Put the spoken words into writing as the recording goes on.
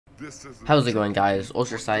How's it going, guys?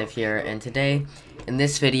 Ultrasive here, and today in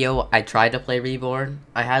this video I tried to play Reborn.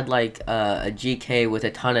 I had like a GK with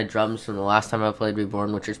a ton of drums from the last time I played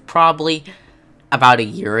Reborn, which is probably about a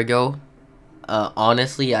year ago.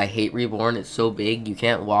 Honestly, I hate Reborn. It's so big you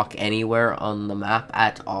can't walk anywhere on the map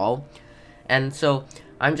at all, and so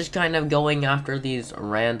I'm just kind of going after these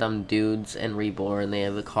random dudes in Reborn. They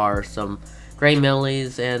have a car, some gray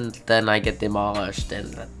millies, and then I get demolished,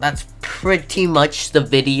 and that's pretty much the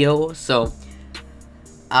video. So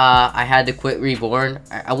I had to quit Reborn.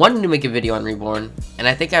 I wanted to make a video on Reborn, and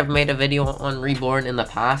I think I've made a video on Reborn in the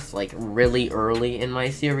past, like really early in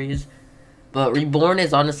my series. But Reborn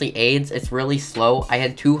is honestly AIDS. It's really slow. I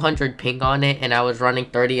had 200 ping on it, and I was running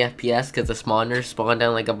 30 FPS because the spawners spawned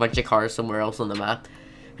on like a bunch of cars somewhere else on the map.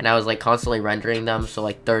 And I was like constantly rendering them, so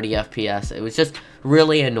like 30 FPS. It was just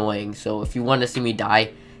really annoying. So if you want to see me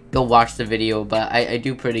die, go watch the video. But I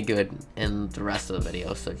do pretty good in the rest of the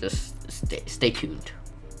video, so just stay tuned.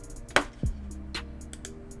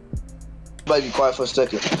 Might be quiet for a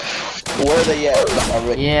second. Where are they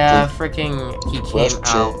at? Yeah, freaking, he came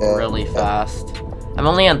out really fast. I'm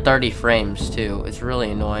only on 30 frames too. It's really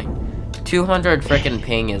annoying. 200 freaking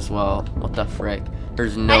ping as well. What the frick?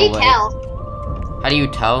 There's no way. How do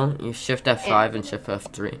you tell? You shift F5 and shift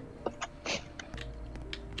F3.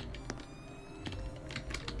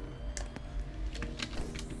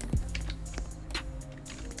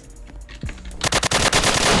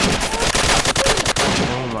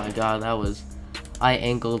 Oh my god, that was... I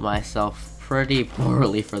angled myself pretty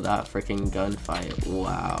poorly for that freaking gunfight.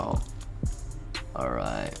 Wow.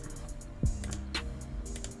 Alright.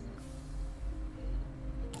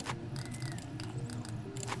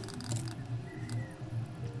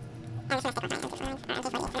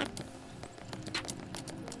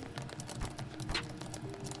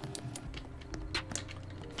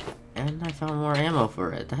 And I found more ammo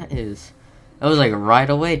for it. That was like right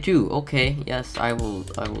away too. Okay, yes, I will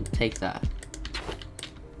take that.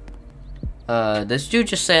 This dude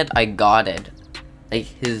just said I got it. Like,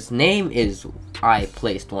 his name is I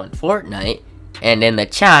placed one Fortnite, and in the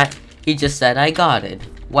chat he just said I got it.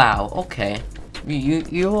 Wow, okay.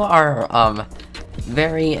 You are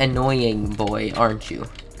very annoying boy, aren't you?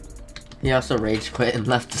 He also rage quit and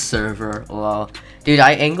left the server. Lol. Dude,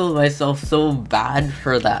 I angled myself so bad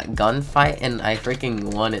for that gunfight, and I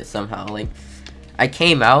freaking won it somehow. Like, I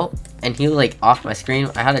came out, and he was like off my screen.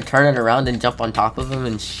 I had to turn it around and jump on top of him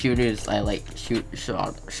and shoot his. I like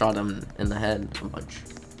shot him in the head a bunch.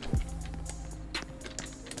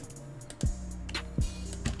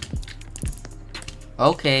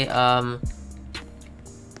 Okay,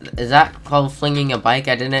 is that called flinging a bike?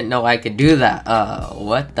 I didn't know I could do that.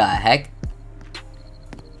 What the heck?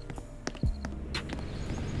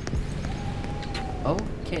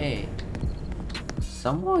 Okay.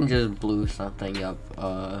 Someone just blew something up,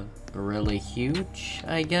 really huge,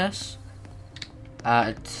 I guess.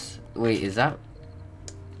 Wait, is that...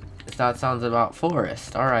 That sounds about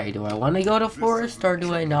forest. Alright, do I want to go to forest, or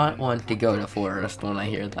do I not want to go to forest when I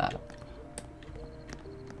hear that?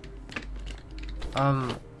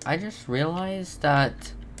 I just realized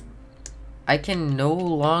that I can no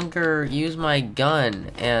longer use my gun,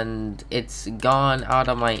 and it's gone out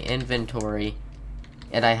of my inventory,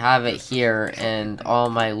 and I have it here, and all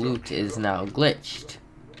my loot is now glitched.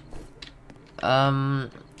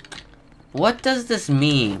 What does this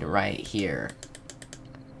mean right here?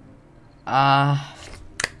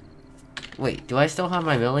 Wait, do I still have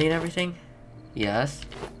my millie and everything? Yes.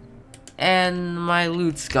 And my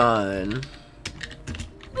loot's gone.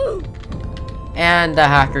 And the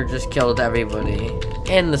hacker just killed everybody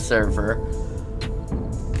in the server.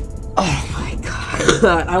 Oh my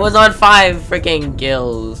god. I was on 5 freaking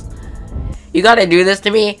kills. You gotta do this to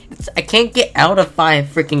me? I can't get out of 5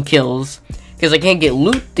 freaking kills, because I can't get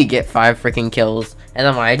loot to get 5 freaking kills. And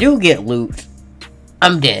then when I do get loot,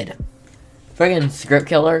 I'm dead. Freaking script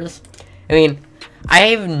killers. I mean,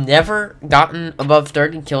 I've never gotten above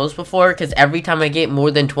 30 kills before, because every time I get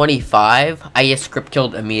more than 25, I get script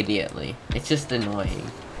killed immediately. It's just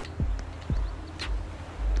annoying.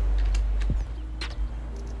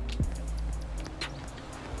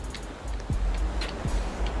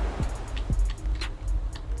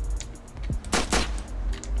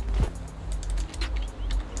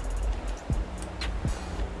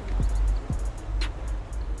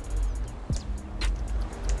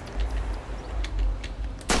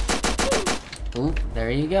 Oop, there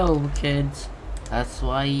you go, kids. That's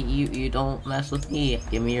why you don't mess with me.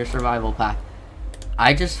 Give me your survival pack.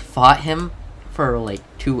 I just fought him for like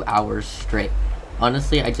 2 hours straight.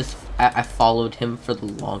 Honestly, I followed him for the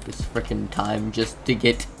longest freaking time just to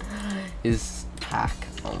get his pack.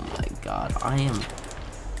 Oh my god, I am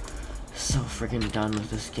so freaking done with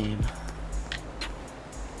this game.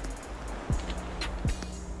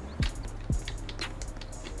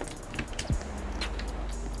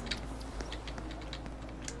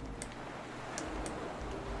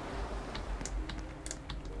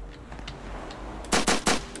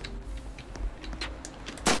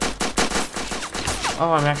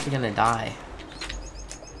 Oh, I'm actually gonna die.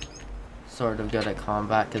 Sort of good at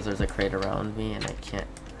combat because there's a crate around me and I can't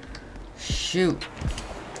shoot.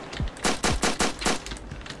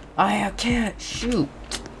 I can't shoot.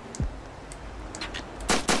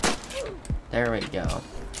 There we go.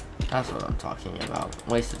 That's what I'm talking about.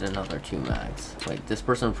 Wasted another 2 mags. Wait, this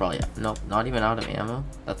person probably... Nope, not even out of ammo?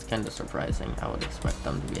 That's kind of surprising. I would expect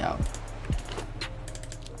them to be out.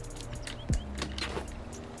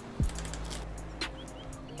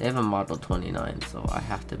 They have a Model 29, so I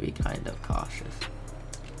have to be kind of cautious.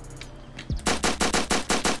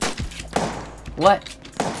 What?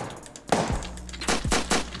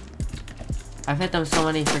 I've hit them so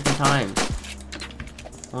many freaking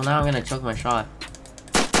times. Well, now I'm gonna choke my shot.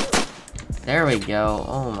 There we go.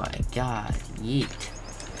 Oh my god. Yeet.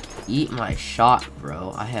 Eat my shot,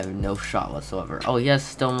 bro. I have no shot whatsoever. Oh, he has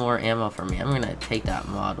still more ammo for me. I'm gonna take that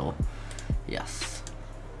model. Yes.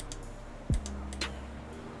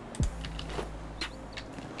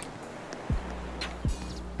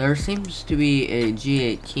 There seems to be a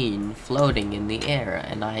G18 floating in the air,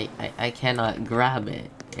 and I cannot grab it.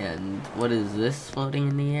 And what is this floating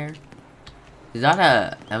in the air? Is that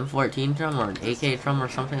a M14 drum or an AK drum or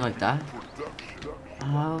something like that?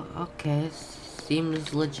 Oh, okay.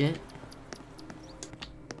 Seems legit.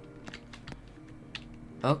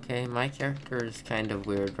 Okay, my character is kind of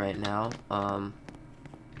weird right now.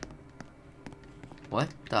 What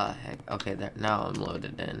the heck? Okay, there. Now I'm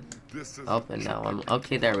loaded in. Oh, and now I'm...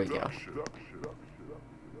 Okay, there we go.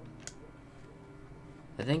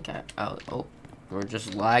 I think oh, we're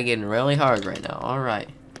just lagging really hard right now. Alright.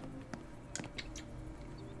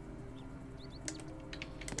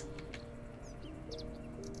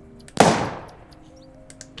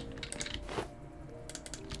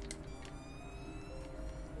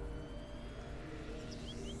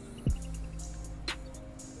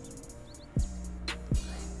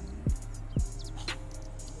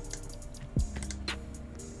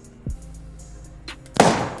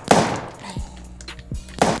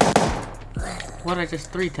 What, I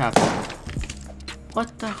just 3-tapped him?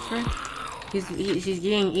 What the frick? He's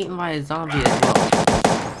getting eaten by a zombie as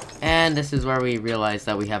well. And this is where we realize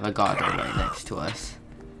that we have a GODDER right next to us.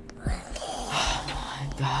 Oh my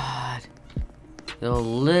god. So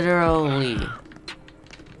literally.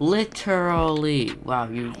 Wow,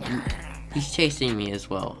 he's chasing me as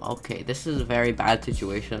well. Okay, this is a very bad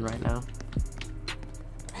situation right now.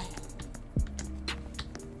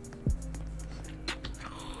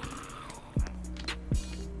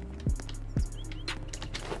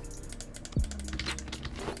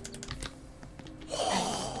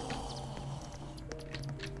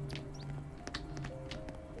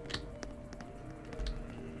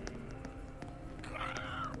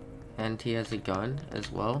 And he has a gun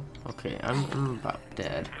as well. Okay, I'm about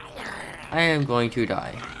dead. I am going to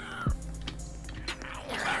die.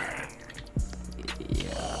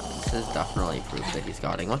 Yeah, this is definitely proof that he's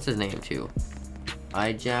godding. What's his name too?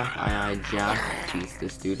 Jack. He's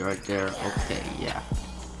this dude right there. Okay, yeah.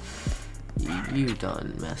 You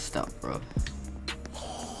done messed up, bro.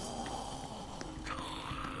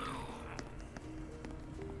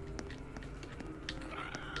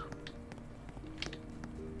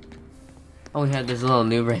 Oh, we had this little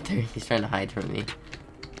noob right there. He's trying to hide from me.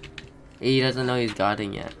 He doesn't know he's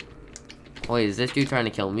godding yet. Wait, is this dude trying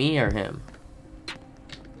to kill me or him?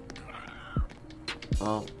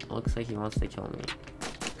 Well, looks like he wants to kill me.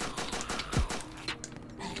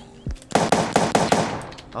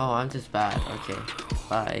 Oh, I'm just bad. Okay,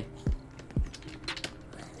 bye.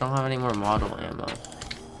 Don't have any more model ammo.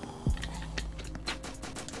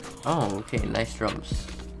 Oh, okay, nice drums.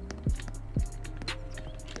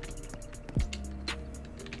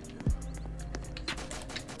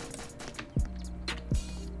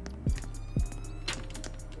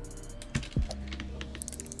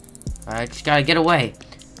 I just gotta get away.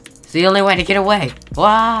 It's the only way to get away.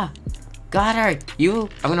 Wah! GODDER!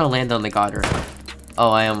 I'm gonna land on the GODDER.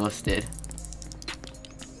 Oh, I almost did.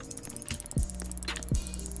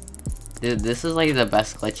 Dude, this is like the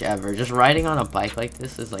best glitch ever. Just riding on a bike like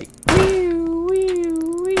this is like...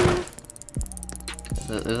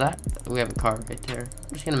 Is that... We have a car right there.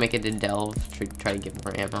 I'm just gonna make it to delve to try to get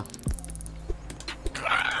more ammo.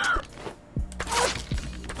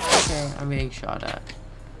 Okay, I'm being shot at.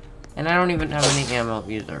 And I don't even have any ammo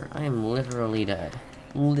either. I am literally dead.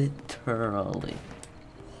 Literally.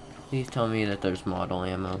 Please tell me that there's model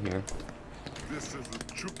ammo here. This is a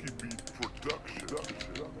Chuki beat production.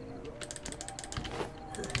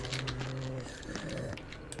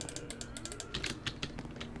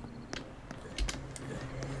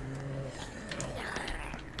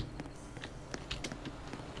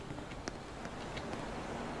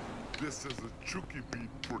 This is a Chuki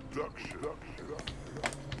beat production.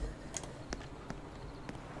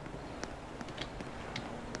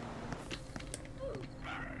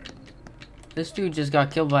 This dude just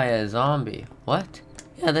got killed by a zombie. What?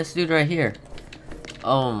 Yeah, this dude right here.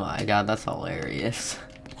 Oh my god, that's hilarious.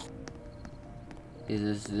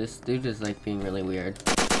 This dude is like being really weird.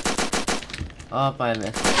 Oh, I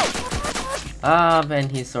missed. Ah,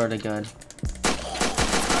 and he's sorta good.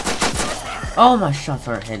 Oh, my shots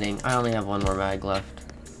aren't hitting. I only have one more mag left.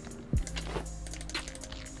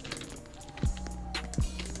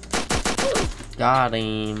 Got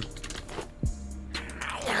him.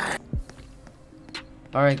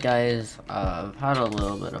 Alright guys, I've had a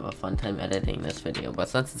little bit of a fun time editing this video, but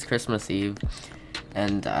since it's Christmas Eve,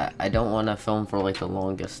 and I don't want to film for like the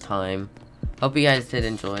longest time, hope you guys did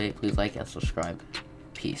enjoy. Please like and subscribe.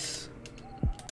 Peace.